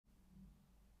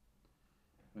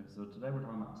Okay, so today we're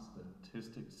talking about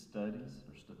statistical studies,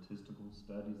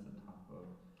 the type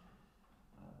of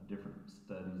different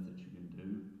studies that you can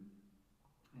do.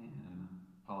 And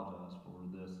apologize for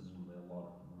this, is going to be a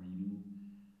lot of reading,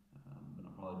 but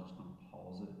I'm probably just going to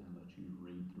pause it and let you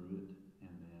read through it,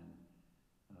 and then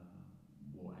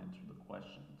we'll answer the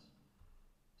questions.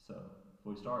 So if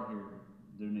we start here,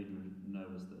 do need to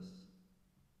notice this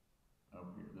over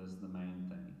here. This is the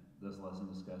main thing. This lesson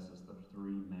discusses the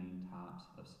three main types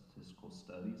of statistical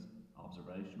studies: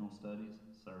 observational studies,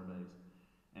 surveys,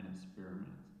 and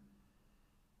experiments.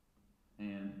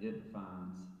 And it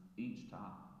defines each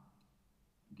type,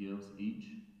 gives each,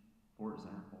 for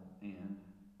example, and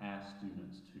asks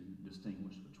students to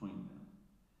distinguish between them.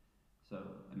 So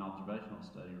an observational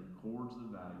study records the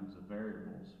values of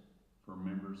variables for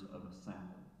members of a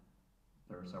sample.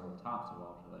 There are several types of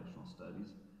observational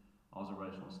studies.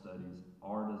 Observational studies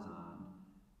are designed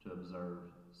to observe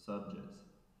subjects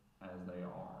as they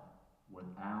are,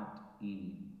 without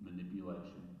any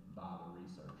manipulation by the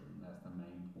researcher. And that's the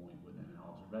main point within an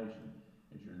observation,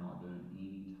 is you're not doing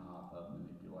any type of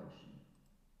manipulation.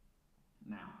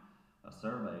 Now, a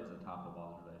survey is a type of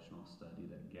observational study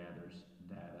that gathers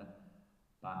data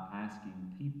by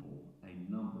asking people a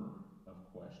number of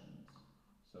questions.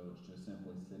 So it's just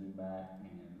simply sitting back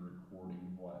and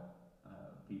recording what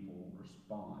people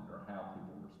respond, or how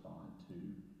people respond to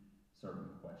certain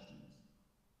questions.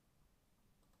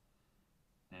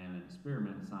 And an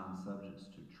experiment assigns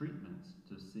subjects to treatments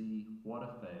to see what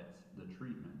effects the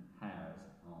treatment has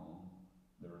on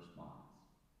the response.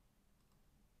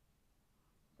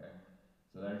 Okay,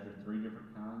 so there's your three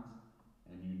different kinds,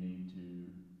 and you need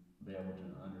to be able to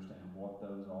understand what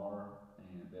those are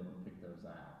and be able to pick those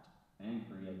out and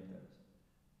create those.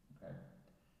 Okay,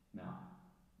 now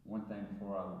one thing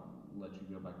before I let you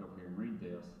go back over here and read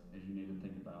this is you need to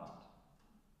think about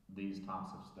these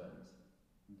types of studies.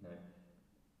 Okay,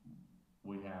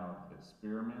 we have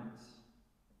experiments.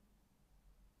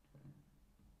 Okay.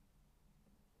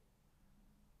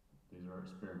 These are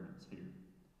experiments here.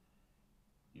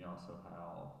 You also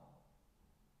have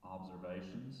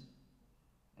observations,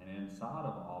 and inside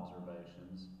of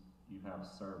observations you have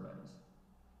surveys.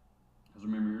 Because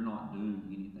remember, you're not doing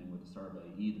anything with a survey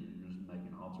either. You're just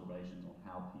making observations on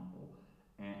how people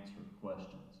answer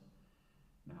questions.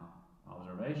 Now,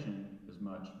 observation is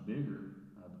much bigger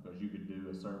because you could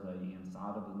do a survey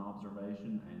inside of an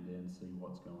observation and then see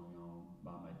what's going on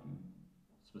by making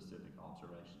specific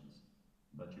observations.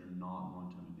 But you're not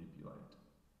going to manipulate.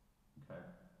 Okay?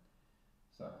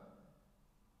 So,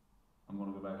 I'm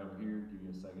going to go back over here, give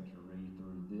you a second to read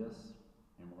through this,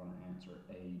 and we're going to answer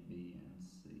A, B, and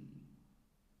C.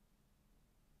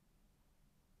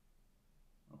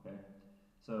 Okay,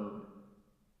 so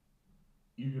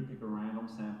you could pick a random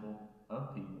sample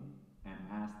of people and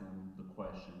ask them the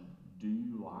question, do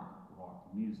you like rock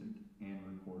music, and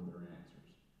record their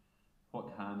answers.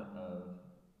 What kind of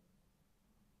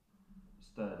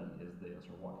study is this,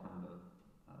 or what kind of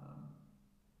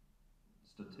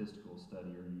statistical study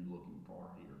are you looking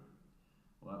for here?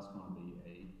 Well, that's going to be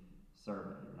a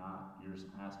survey, right? You're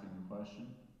just asking the question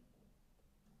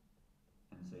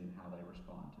and seeing how they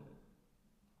respond to it.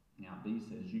 Now, B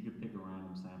says you could pick a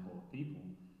random sample of people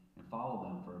and follow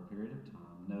them for a period of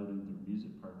time, noting their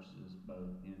music purchases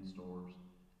both in stores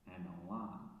and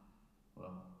online.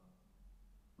 Well,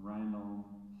 random,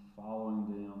 following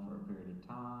them for a period of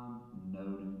time,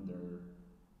 noting their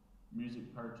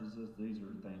music purchases, these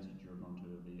are things that you're going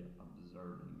to be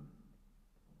observing.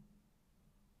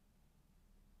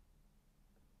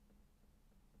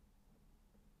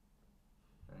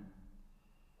 Okay.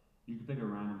 You can pick a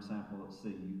random sample at C.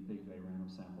 You can pick a random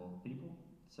sample of people,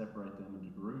 separate them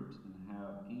into groups, and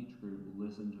have each group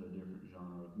listen to a different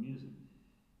genre of music.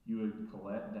 You would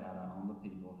collect data on the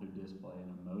people who display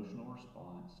an emotional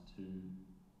response to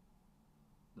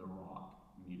the rock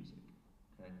music.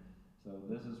 Okay, so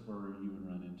this is where you would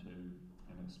run into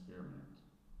an experiment.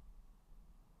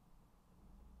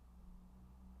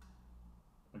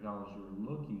 Because you're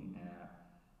looking at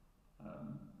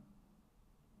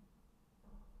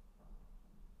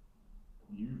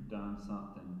you've done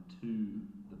something to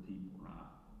the people, right?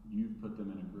 You've put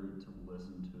them in a group to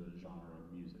listen to a genre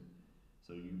of music.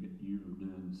 So you're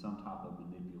doing some type of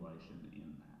manipulation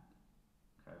in that.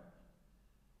 Okay?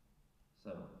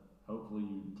 So hopefully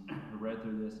you read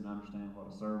through this and understand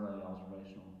what a survey,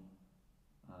 observational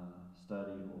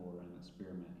study, or an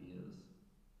experiment is.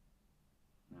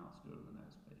 Now let's go to the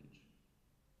next page.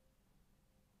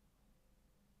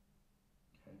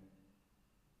 Okay.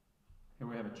 Here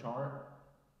we have a chart,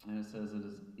 and it says it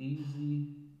is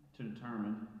easy to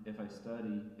determine if a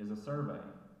study is a survey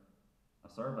A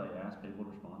survey asks people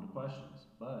to respond to questions,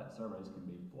 but surveys can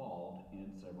be flawed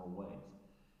in several ways.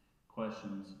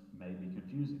 Questions may be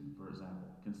confusing. For example,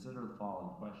 consider the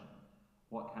following question.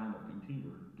 What kind of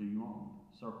computer do you own?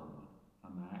 Circle one, a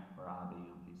Mac or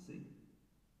IBM PC.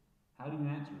 How do you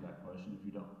answer that question if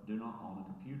you do not own a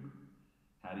computer?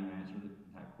 How do you answer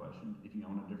that question if you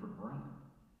own a different brand?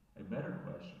 A better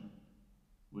question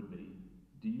would be,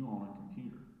 do you own a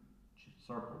computer?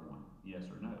 Circle one, yes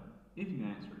or no. If you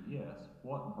answered yes,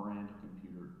 what brand of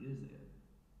computer is it?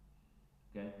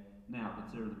 Okay, now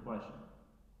consider the question.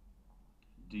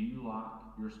 Do you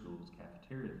like your school's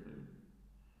cafeteria food?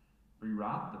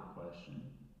 Rewrite the question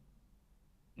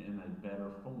in a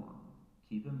better form.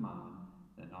 Keep in mind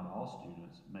that not all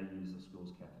students may use the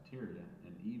school's cafeteria,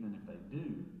 and even if they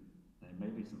do, there may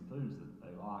be some foods that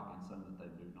they like and some that they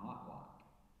do not like.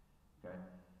 Okay,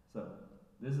 so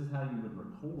this is how you would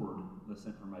record this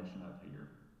information up here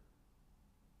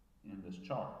in this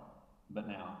chart. But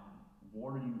now,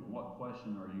 what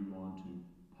question are you going to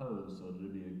pose so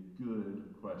it'll be a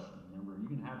good question? Remember, you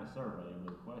can have a survey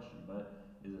with a question, but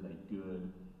is it a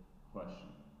good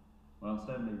question? Well,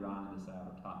 instead of me writing this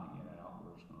out or typing it out,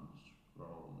 we're just going to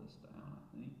scroll this down,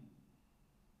 I think.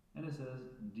 And it says,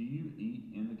 do you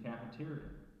eat in the cafeteria?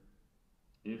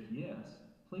 If yes,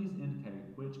 please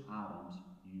indicate which items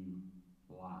you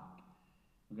like.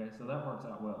 Okay, so that works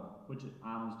out well. Which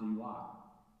items do you like?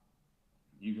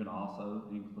 You could also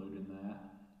include in that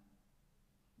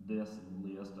this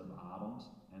list of items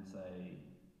and say,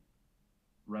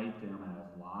 rate them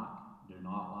as like, do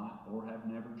not like, or have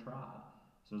never tried.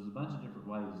 So there's a bunch of different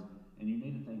ways, and you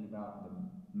need to think about the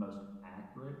most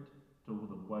accurate to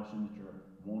the question that you're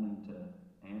wanting to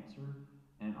answer,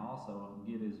 and also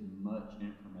get as much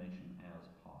information as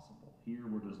possible. Here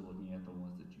we're just looking at the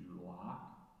ones that you like,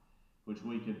 which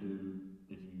we could do.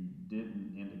 If you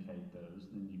didn't indicate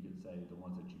those, then you could say the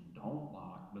ones that you don't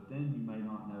like, but then you may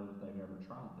not know if they've ever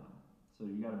tried them. So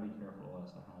you got to be careful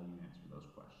as to how you answer those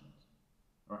questions,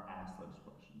 or ask those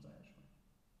questions actually.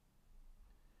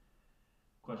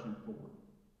 Question 4,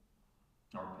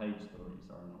 or page 3,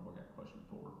 sorry, no, we got question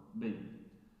 4. B,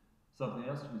 something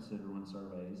else to consider with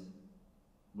surveys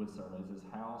is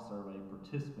how survey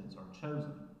participants are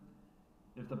chosen.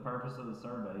 If the purpose of the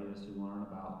survey is to learn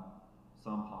about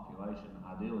some population,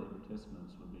 ideally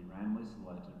participants would be randomly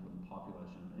selected from the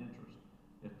population of interest.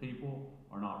 If people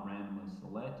are not randomly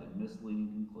selected, misleading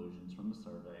conclusions from the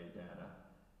survey data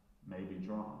may be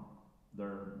drawn. There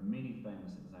are many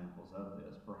famous examples of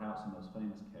this. Perhaps the most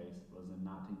famous case was in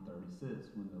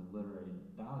 1936 when the Literary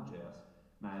Digest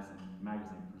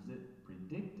magazine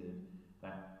predicted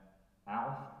that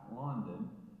Alf London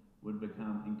would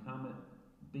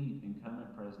beat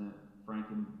incumbent President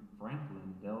Franklin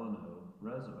Delano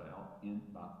Roosevelt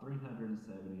by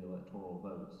 370 electoral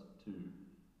votes to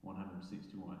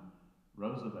 161.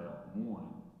 Roosevelt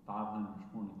won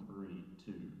 523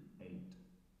 to 8.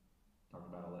 Talk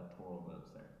about electoral votes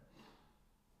there.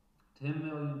 10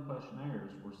 million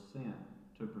questionnaires were sent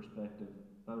to prospective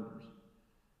voters,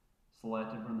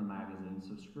 selected from the magazine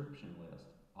subscription list,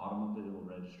 automobile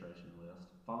registration list,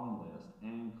 phone list,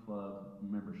 and club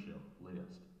membership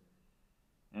list.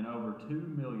 And over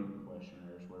 2 million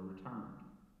questionnaires were returned.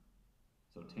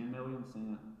 So 10 million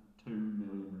sent, 2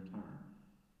 million returned.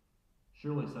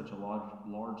 Surely such a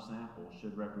large sample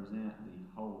should represent the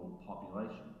whole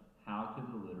population. How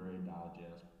could the Literary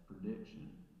Digest prediction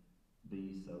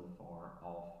be so far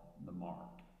off the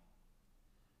mark?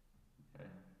 Okay,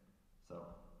 so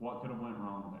what could have went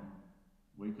wrong there?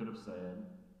 We could have said,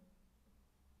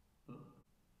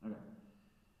 okay,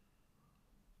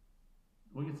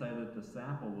 we could say that the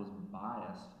sample was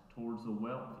biased towards the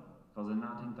wealthy, because in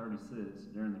 1936,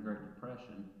 during the Great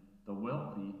Depression, the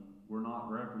wealthy were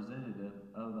not representative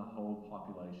of the whole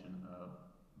population of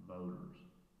voters.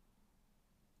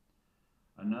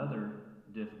 Another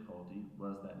difficulty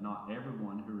was that not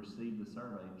everyone who received the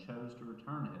survey chose to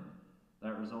return it.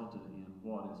 That resulted in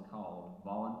what is called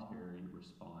voluntary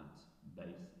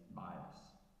response-based bias.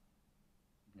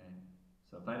 Okay?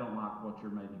 So if they don't like what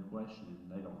you're maybe questioning,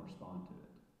 they don't respond to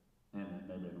it. And then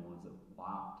maybe the ones that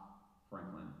liked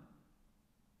Franklin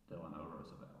Delano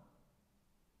Roosevelt.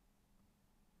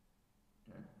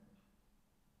 Okay?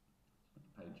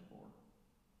 Page 4.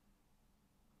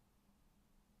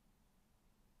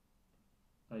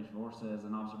 Page 4 says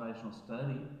an observational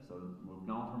study, so we've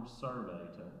gone from survey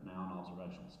to now an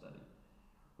observational study,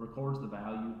 records the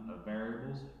value of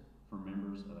variables for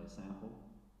members of a sample,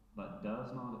 but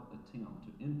does not attempt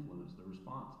to influence the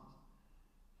responses.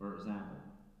 For example,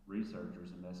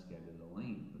 researchers investigated a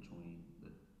link between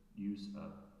the use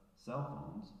of cell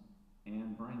phones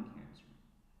and brain cancer.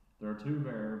 There are two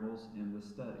variables in this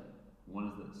study. One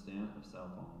is the extent of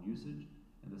cell phone usage,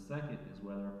 and the second is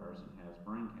whether a person has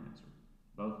brain cancer.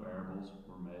 Both variables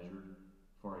were measured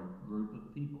for a group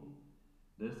of people.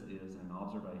 This is an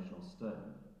observational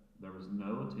study. There was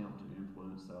no attempt to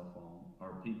influence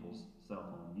people's cell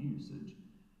phone usage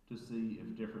to see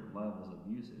if different levels of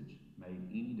usage made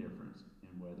any difference in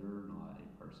whether or not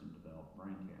a person developed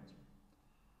brain cancer.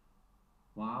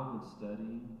 Why would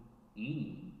studying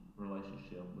any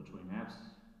relationship between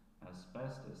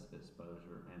asbestos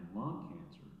exposure and lung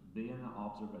cancer be an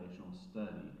observational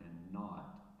study and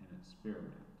not an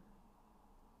experiment?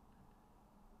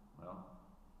 Well,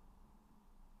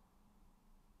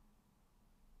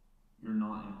 you're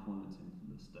not influencing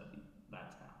the study.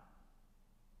 That's how.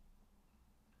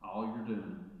 All you're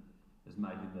doing is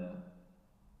making the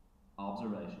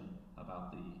observation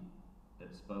about the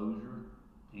exposure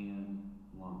and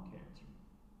lung cancer.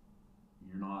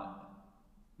 You're not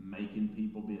making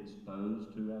people be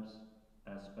exposed to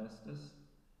asbestos,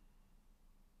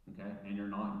 okay? And you're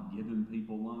not giving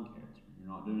people lung cancer. You're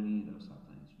not doing any of those type of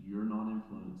things. You're not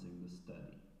influencing the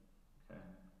study, okay?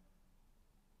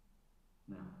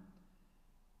 Now,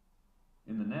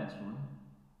 in the next one,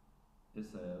 it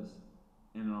says,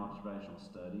 in an observational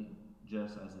study,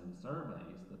 just as in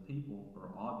surveys, the people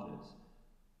or objects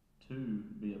to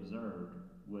be observed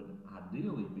would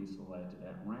ideally be selected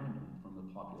at random from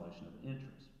the population of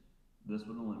interest. This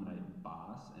would eliminate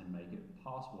bias and make it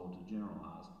possible to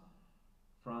generalize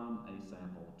from a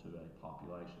sample to a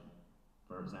population.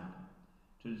 For example,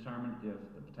 to determine if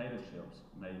the potato chips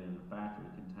made in a factory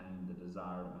contain the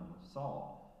desired amount of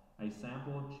salt, a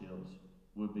sample of chips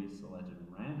would be selected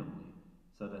randomly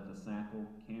so that the sample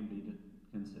can be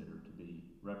considered to be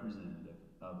representative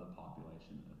of the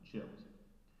population of chips.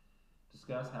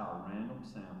 Discuss how a random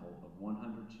sample of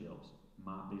 100 chips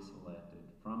might be selected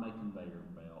from a conveyor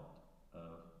belt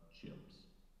of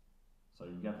chips. So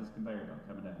you've got this conveyor belt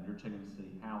coming down. You're checking to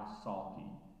see how salty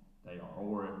they are,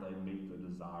 or if they meet the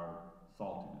desired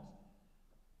saltiness.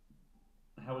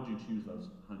 How would you choose those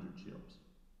 100 chips?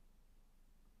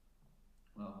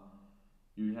 Well,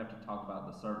 you have to talk about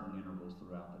the certain intervals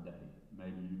throughout the day.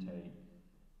 Maybe you take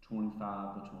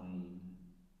 25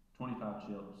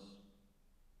 chips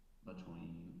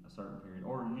between a certain period,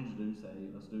 or you just do say,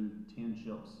 let's do 10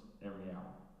 chips every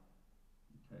hour,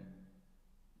 okay?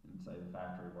 And say the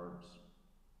factory works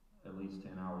at least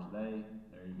 10 hours a day,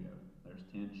 there you go. There's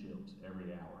 10 chips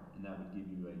every hour, and that would give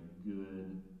you a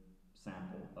good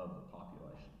sample of the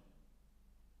population.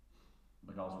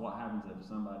 Because what happens if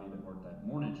somebody that worked that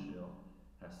morning shift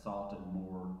has salted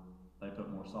more, they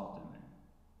put more salt in there,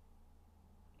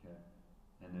 okay?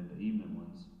 And then the evening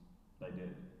ones, they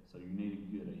didn't. So you need to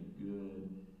get a good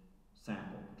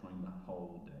sample between the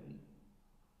whole day.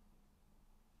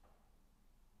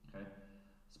 Okay?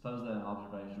 Suppose that an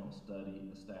observational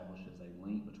study establishes a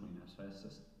link between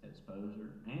asbestos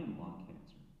exposure and lung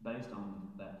cancer. Based on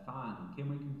that finding, can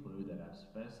we conclude that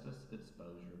asbestos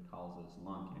exposure causes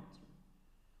lung cancer?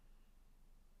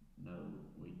 No,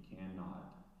 we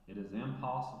cannot. It is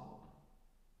impossible.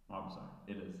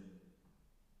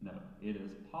 It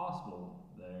is possible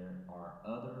there are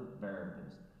other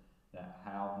variables that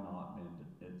have not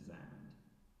been examined,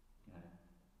 okay?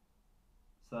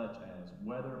 Such as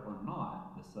whether or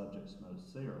not the subject smokes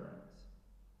cigarettes,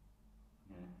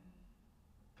 okay?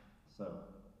 So,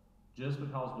 just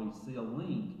because we see a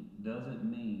link doesn't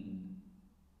mean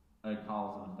a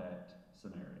cause and effect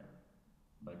scenario.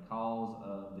 Because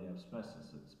of the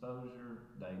asbestos exposure,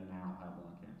 they now have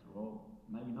lung cancer. Well,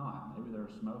 maybe not. Maybe they're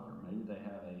a smoker. Maybe they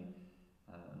have a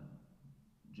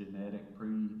genetic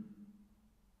predisposal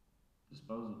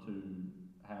to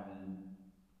having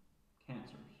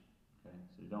cancers. Okay,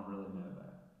 so you don't really know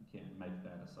that. You can't make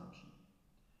that assumption.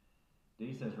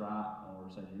 D says write or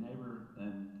say to your neighbor the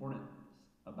importance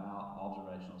about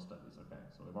observational studies. Okay,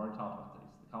 so we've already talked about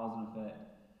these. The cause and effect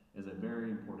is a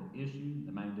very important issue.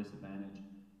 The main disadvantage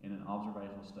in an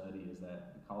observational study is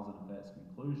that the cause and effects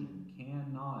conclusion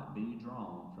cannot be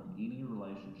drawn from any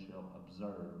relationship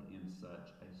observed in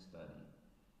such a study.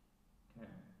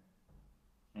 Okay.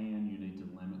 And you need to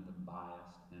limit the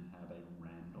bias and have a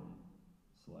random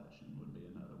selection would be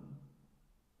another one.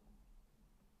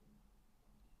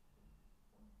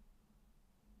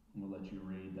 We'll let you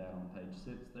read that on page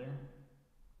 6 there.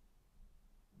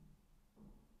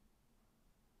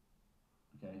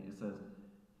 Okay, it says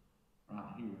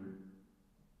right here,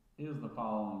 is the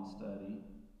following study,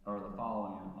 or the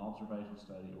following an observational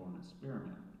study or an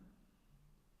experiment?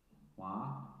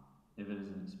 Why? If it is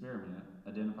an experiment,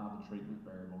 identify the treatment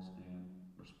variables and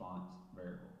response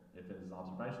variable. If it is an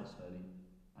observational study,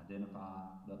 identify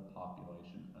the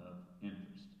population of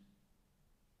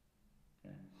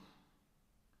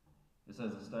It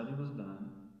says a study was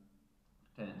done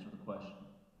to answer the question,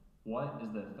 what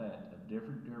is the effect of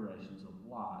different durations of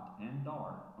light and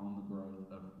dark on the growth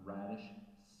of radish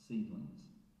seedlings?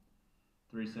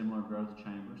 3 similar growth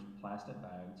chambers, plastic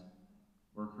bags,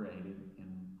 were created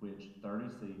in which 30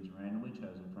 seeds randomly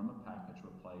chosen from a package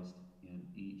were placed in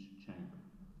each chamber.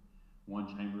 One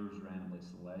chamber was randomly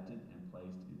selected and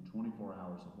placed in 24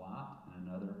 hours of light and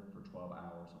another for 12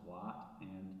 hours of light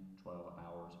and 12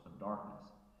 hours of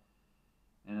darkness,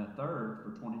 and a third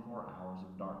for 24 hours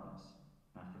of darkness.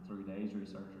 After 3 days,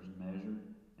 researchers measured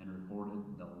and recorded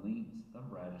the lengths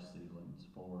of radish seedlings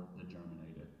for the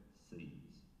germinated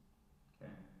seeds.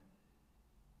 Okay,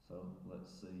 so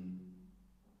let's see.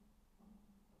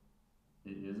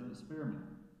 It is an experiment.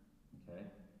 Okay,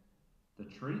 the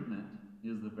treatment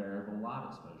is the variable light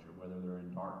exposure, whether they're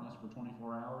in darkness for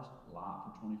 24 hours, light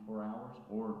for 24 hours,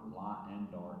 or light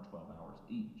and dark 12 hours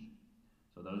each.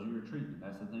 So those are your treatment.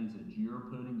 That's the things that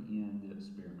you're putting in the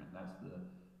experiment. That's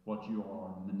what you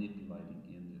are manipulating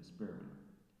in the experiment.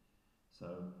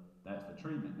 So that's the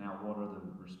treatment. Now, what are the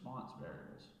response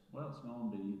variables? Well, it's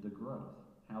going to be the growth,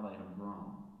 how they have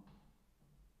grown.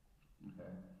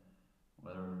 Okay,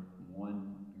 whether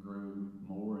one grew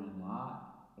more in light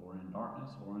or in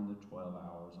darkness, or in the 12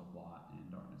 hours of light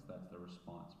and darkness. That's the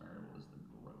response variable, is the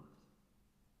growth.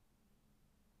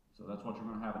 So that's what you're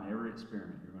going to have in every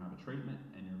experiment. You're going to have a treatment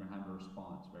and you're going to have a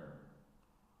response variable.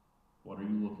 What are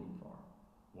you looking for?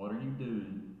 What are you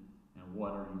doing, and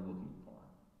what are you looking for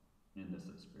in this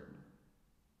experiment?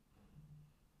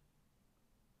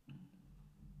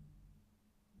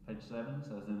 Page 7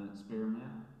 says, in an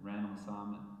experiment, random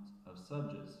assignment of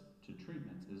subjects to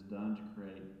treatments is done to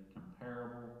create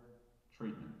comparable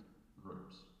treatment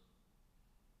groups.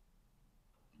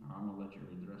 All right, I'm going to let you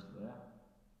read the rest of that.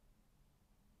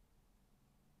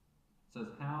 It says,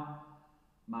 how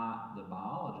might the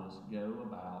biologist go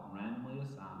about randomly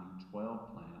assigning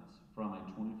 12 plants from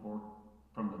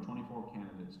the 24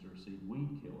 candidates to receive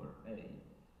weed killer A?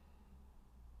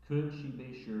 Could she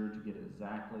be sure to get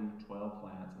exactly 12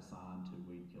 plants assigned to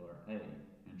weed killer A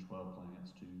and 12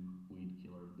 plants to weed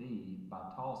killer B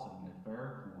by tossing a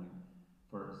fair coin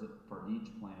for each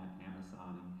plant and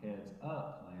assigning heads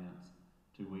up plants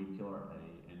to weed killer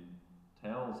A and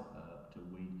tails up to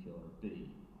weed killer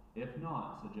B? If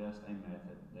not, suggest a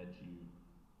method that you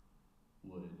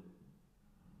would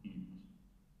use.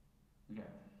 Okay.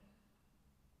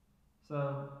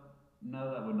 So,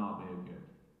 no, that would not be a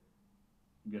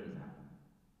good example.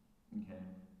 Okay.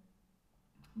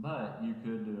 But you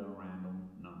could do a random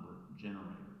number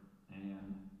generator,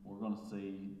 and we're going to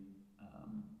see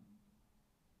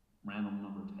random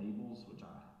number tables, which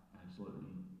I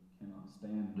absolutely cannot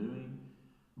stand doing.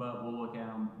 But we'll look at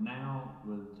them now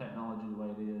with technology the way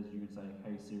it is. You can say,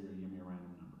 hey Siri, give me a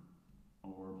random number.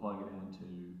 Or plug it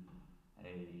into a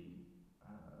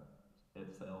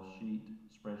Excel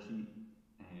spreadsheet,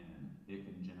 and it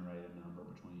can generate a number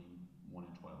between 1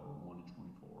 and 12 or 1 and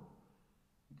 24.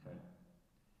 Okay.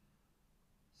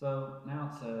 So now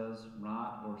it says,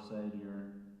 write or say to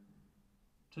your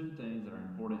 2 things that are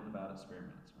important about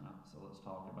experiments, right? So let's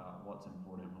talk about what's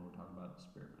important when we're talking about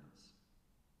experiments.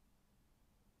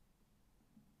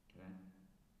 Okay.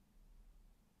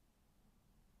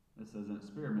 It says, in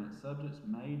experiments, subjects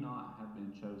may not have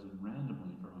been chosen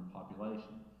randomly from a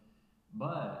population,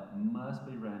 but must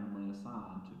be randomly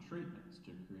assigned to treatments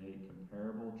to create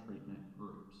comparable treatment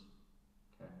groups.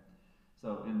 Okay.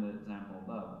 So in the example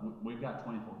above, we've got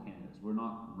 24 candidates. We're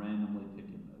not randomly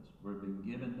picking those. We've been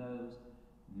given those.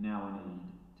 Now we need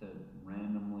to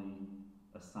randomly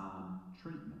assign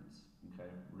treatments,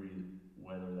 okay,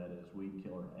 whether that is weed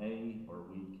killer A or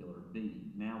weed killer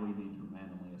B. Now we need to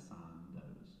randomly assign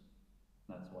those.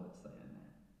 That's what it's saying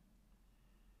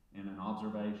there. In an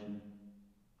observation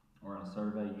or in a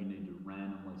survey, you need to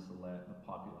randomly select the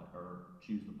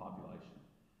choose the population.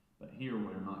 But here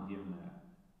we're not given that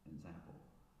example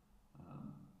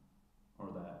or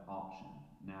that option.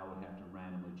 Now we have to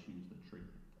randomly choose the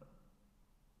treatment.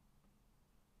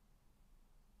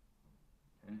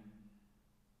 Okay.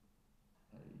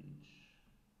 Page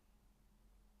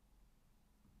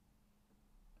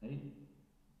 8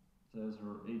 says,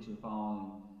 for each of the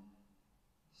following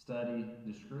study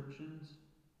descriptions,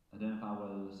 identify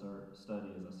whether the study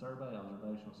is a survey,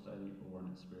 observational study, or an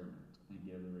experiment, and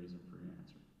give the reason for your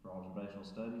answer. For observational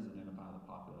studies, identify the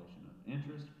population of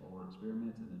interest. For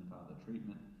experiments, identify the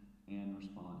treatment and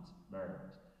response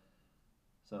variables.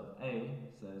 So A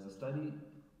says, a study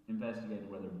investigated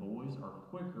whether boys are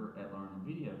quicker at learning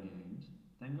video games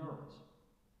than girls.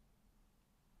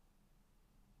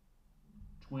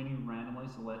 20 randomly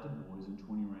selected boys and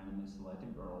 20 randomly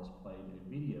selected girls played a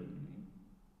video game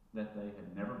that they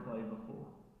had never played before.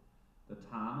 The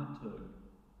time it took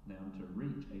them to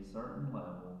reach a certain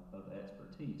level of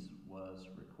expertise was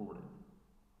recorded.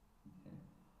 Okay.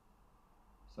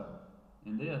 So,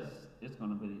 in this, it's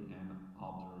going to be an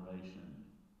observation.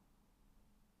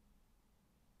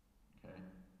 Okay.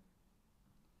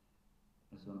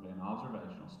 It's going to be an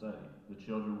observational study. The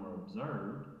children were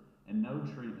observed, and no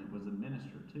treatment was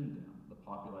administered to them. The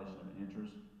population of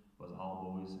interest was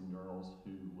all boys and girls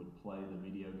who would play the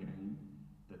video game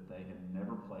that they had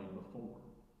never played before.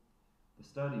 The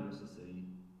study was to see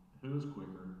who is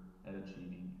quicker at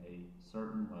achieving a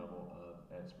certain level of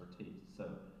expertise. So,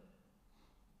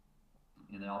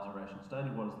 in the observational study,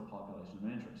 what is the population of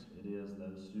interest? It is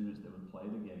those students that would play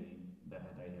the game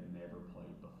that they had never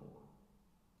played before.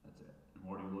 That's it. And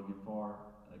what are you looking for?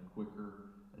 A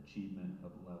quicker achievement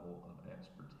of level of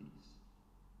expertise.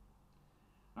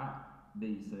 All right,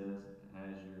 B says,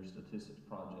 as your statistics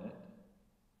project,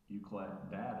 you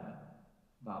collect data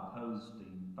by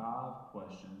posting 5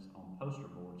 questions on poster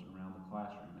boards around the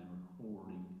classroom and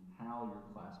recording how your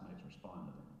classmates respond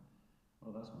to them.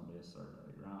 Well, that's going to be a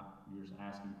survey, right? You're just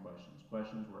asking questions.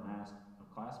 Questions were asked of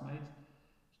classmates.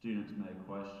 Students may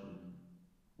question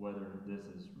whether this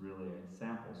is really a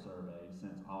sample survey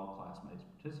since all classmates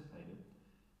participated.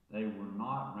 They were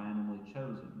not randomly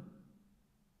chosen,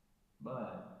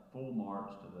 but full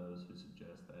marks to those who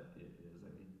suggest that it is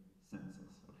a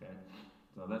census, okay?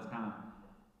 So that's kind of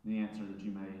the answer that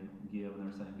you may give, and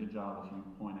they're saying, good job if you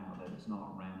point out that it's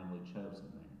not randomly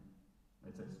chosen there.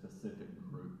 It's a specific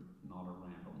group, not a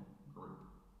random group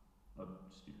of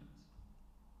students.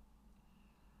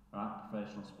 All right,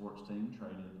 professional sports team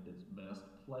traded its best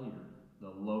player. The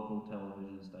local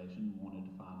television station wanted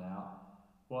to find out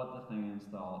what the fans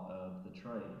thought of the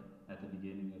trade. At the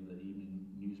beginning of the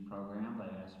evening news program, they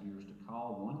asked viewers to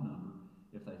call one number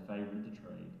if they favored the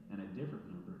trade and a different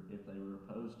number if they were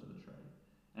opposed to the trade.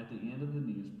 At the end of the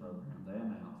news program, they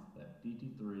announced that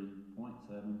 53.7%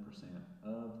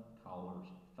 of callers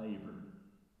favored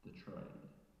the trade.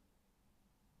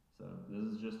 So this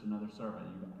is just another survey.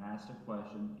 You've asked a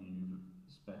question and you've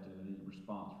expected a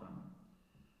response from it.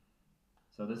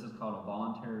 So this is called a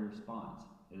voluntary response.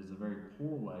 It is a very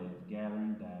poor way of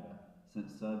gathering data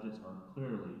since subjects are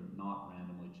clearly not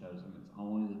randomly chosen. It's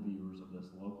only the viewers of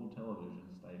this local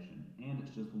television station, and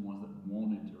it's just the ones that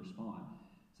wanted to respond.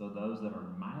 So those that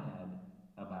are mad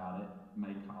about it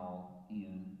may call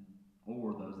in,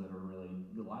 or those that are really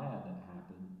glad that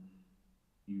happened,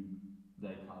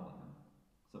 they call in.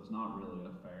 So it's not really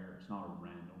a fair, it's not a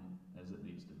random as it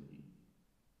needs to be.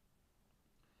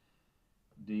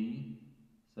 D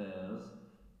says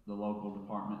the local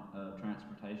Department of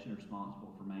Transportation is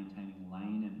responsible for maintaining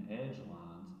lane and edge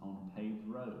lines on paved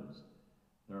roads.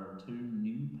 There are 2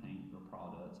 new paint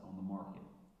products on the market.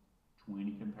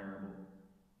 20 comparable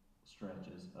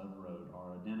stretches of road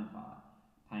are identified.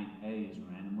 Paint A is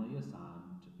randomly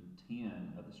assigned to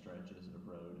 10 of the stretches of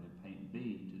road and paint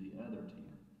B to the other 10.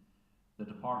 The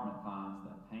department finds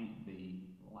that paint B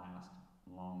lasts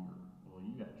longer. Well,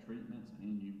 you got treatments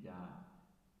and you've got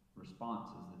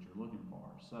responses that you're looking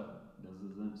for. So this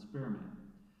is an experiment.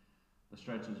 The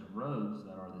stretches of roads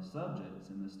that are the subjects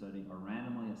in this study are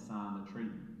randomly assigned the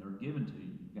treatment. They're given to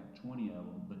you. You've got 20 of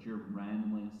them, but you're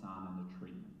randomly assigning the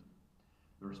treatment.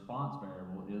 The response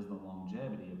variable is the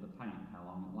longevity of the paint, how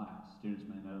long it lasts. Students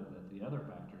may note that the other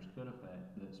factors could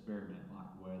affect the experiment, like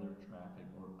weather, traffic,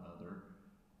 or other,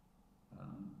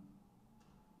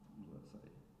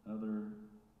 other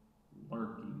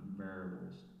lurking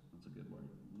variables. That's a good word.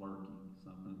 Lurking,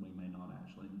 something we may not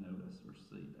actually notice or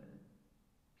see there.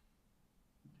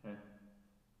 Okay.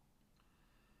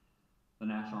 The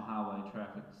National Highway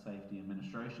Traffic Safety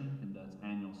Administration conducts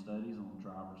annual studies on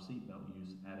driver seatbelt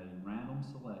use at a random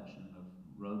selection of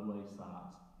roadway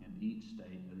sites in each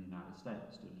state of the United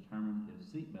States to determine if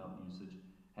seatbelt usage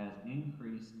has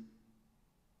increased.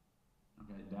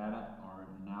 Okay, data are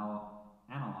now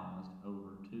analyzed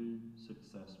over 2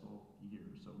 successful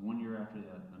years. So 1 year after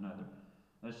another.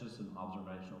 That's just an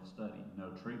observational study.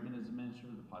 No treatment is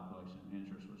administered. The population of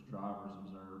interest was drivers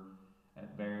observed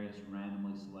at various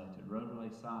randomly selected roadway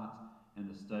sites, and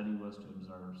the study was to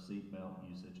observe seatbelt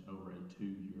usage over a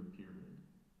 2-year period.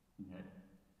 Okay,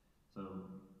 so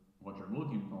what you're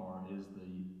looking for is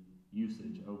the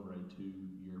usage over a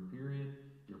 2-year period.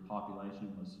 Your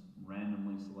population was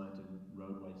randomly selected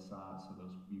roadway sites, so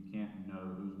those you can't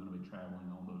know who's going to be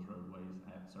traveling on those roadways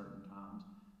at certain times,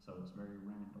 so it's very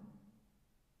random.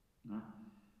 All right.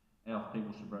 F,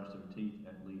 people should brush their teeth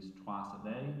at least twice a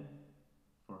day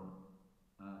for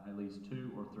at least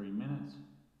 2 or 3 minutes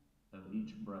of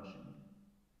each brushing.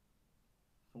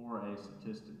 For a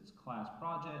statistics class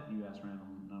project, you ask a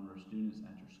random number of students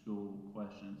at your school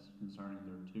questions concerning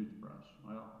their toothbrush.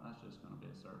 Well, that's just going to be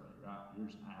a survey, right?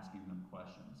 You're just asking them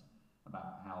questions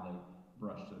about how they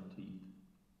brush their teeth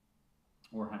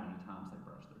or how many times they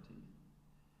brush their teeth.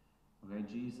 Okay,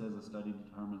 G says a study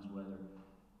determines whether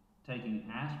taking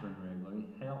aspirin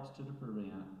regularly helps to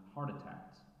prevent heart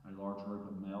attacks. A large group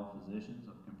of male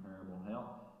physicians of comparable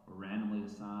health were randomly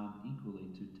assigned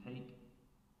equally to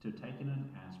taking an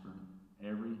aspirin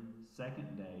every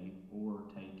second day or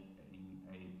taking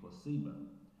a placebo.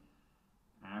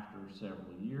 After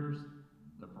several years,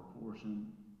 the proportion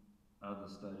of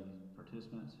the study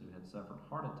participants who had suffered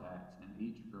heart attacks in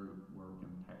each group were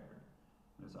compared.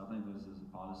 So I think this is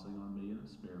obviously going to be an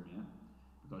experiment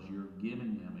because you're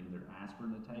giving them either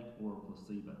aspirin to take or a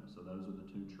placebo. So those are the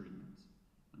two treatments.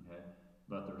 Okay?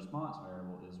 But the response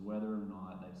variable is whether or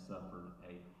not they suffered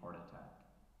a heart attack.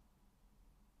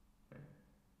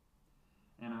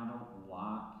 And I don't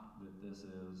like that this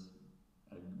is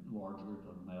a large group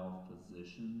of male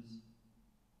physicians,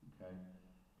 okay?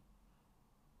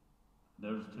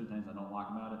 There's two things I don't like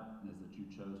about it, is that you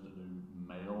chose to do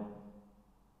male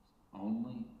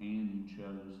only and you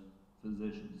chose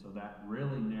physicians. So that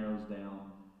really narrows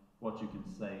down what you can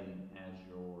say as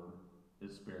your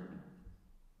experiment.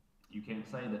 You can't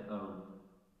say that, oh,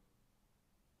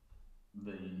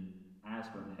 the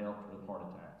aspirin helped with heart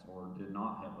attacks or did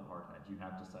not help with heart attacks. You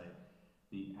have to say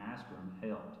the aspirin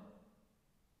helped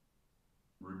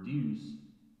reduce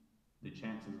the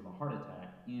chances of a heart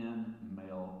attack in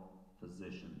male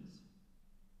physicians.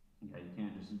 Okay, you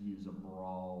can't just use a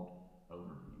broad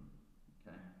overview.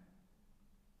 Okay.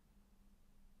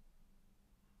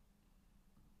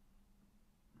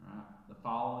 All right. The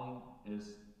following is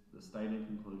the stated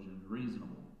conclusion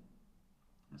reasonable.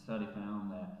 A study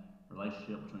found that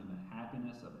relationship between the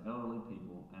happiness of elderly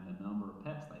people and the number of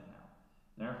pets they have.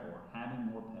 Therefore, having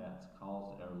more pets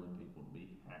caused elderly people to be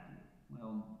happier.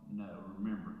 Well, no,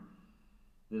 remember,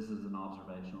 this is an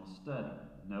observational study.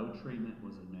 No treatment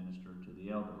was administered to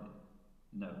the elderly.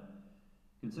 No.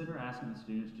 Consider asking the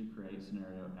students to create a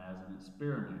scenario as an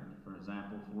experiment. For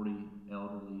example, 40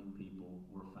 elderly people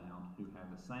were found who had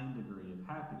the same degree of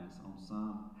happiness on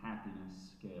some happiness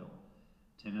scale.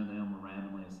 10 of them were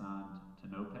randomly assigned to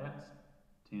no pets,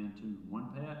 10 to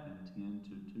 1 pet, and 10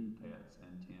 to 2 pets,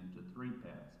 and 10 to 3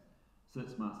 pets.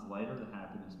 6 months later, the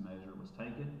happiness measure was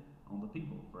taken on the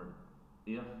people.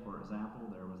 If, for example,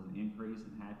 there was an increase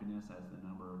in happiness as the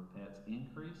number of pets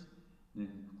increased, the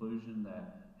conclusion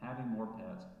that having more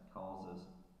pets causes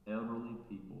elderly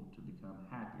people to become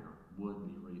happier would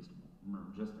be reasonable. Remember,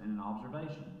 just in an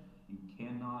observation, you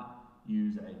cannot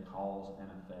use a cause and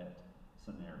effect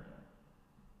scenario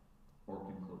or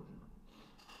conclusion.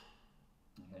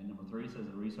 Okay, number 3 says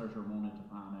the researcher wanted to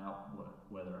find out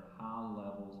whether high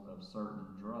levels of certain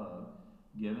drug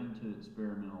given to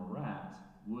experimental rats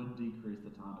would decrease the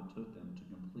time it took them to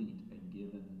complete a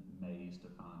given maze to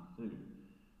find food.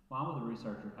 Why would the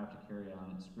researcher have to carry out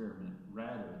an experiment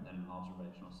rather than an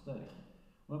observational study?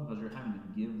 Well, because you're having to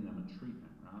give them a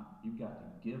treatment, right? You've got to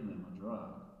give them a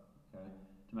drug, okay?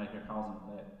 To make a cause and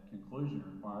effect conclusion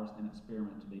requires an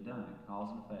experiment to be done.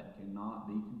 Cause and effect cannot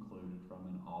be concluded from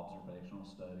an observational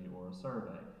study or a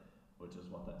survey, which is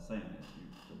what that's saying is.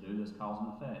 To do this cause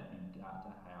and effect, you've got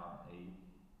to have a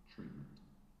treatment.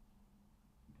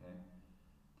 Okay?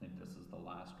 I think this is the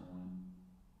last one.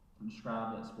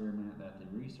 Describe the experiment that the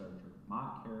researcher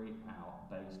might carry out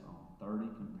based on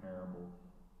 30 comparable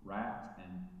rats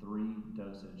and 3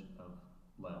 dosage of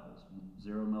levels.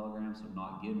 0 milligrams, so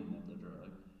not giving them the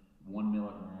drug, 1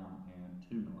 milligram and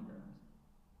 2 milligrams.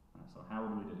 All right, so how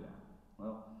would we do that?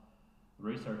 Well, the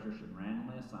researcher should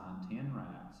randomly assign 10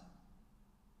 rats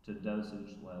to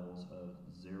dosage levels of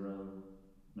 0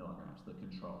 milligrams, the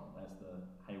control. That's the,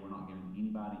 hey, we're not giving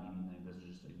anybody anything. This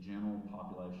is just a general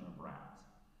population of rats.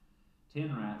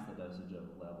 10 rats, the dosage of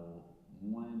level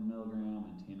 1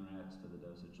 milligram, and 10 rats to the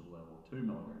dosage of level 2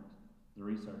 milligrams. The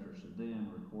researcher should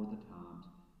then record the times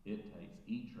it takes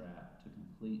each rat to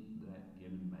complete that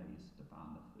given maze to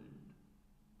find the food.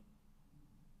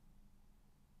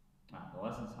 All right, the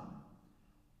lesson summary.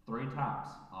 3 types: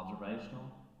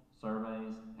 observational,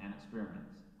 surveys, and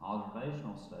experiments.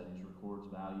 Observational studies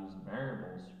records values of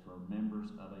variables for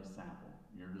members of a sample.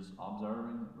 You're just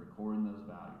observing, recording those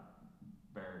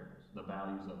variables, the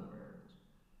values of the variables.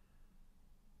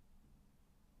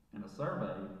 And a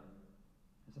survey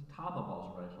is a type of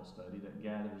observational study that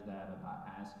gathers data by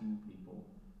asking people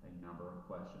a number of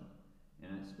questions.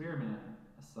 An experiment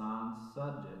assigns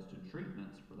subjects to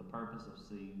treatments for the purpose of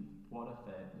seeing what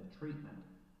effect the treatments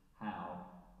have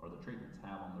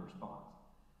on the response.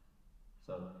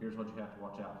 So here's what you have to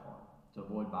watch out for. To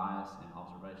avoid bias in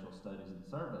observational studies and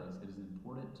surveys, it is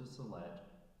important to select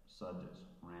subjects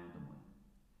randomly.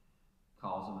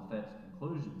 Cause and effect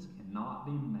conclusions cannot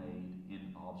be made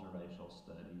in observational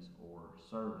studies or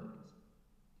surveys.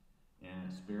 In an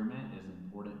experiment, it is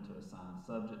important to assign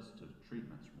subjects to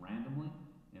treatments randomly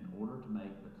in order to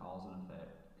make the cause and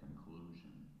effect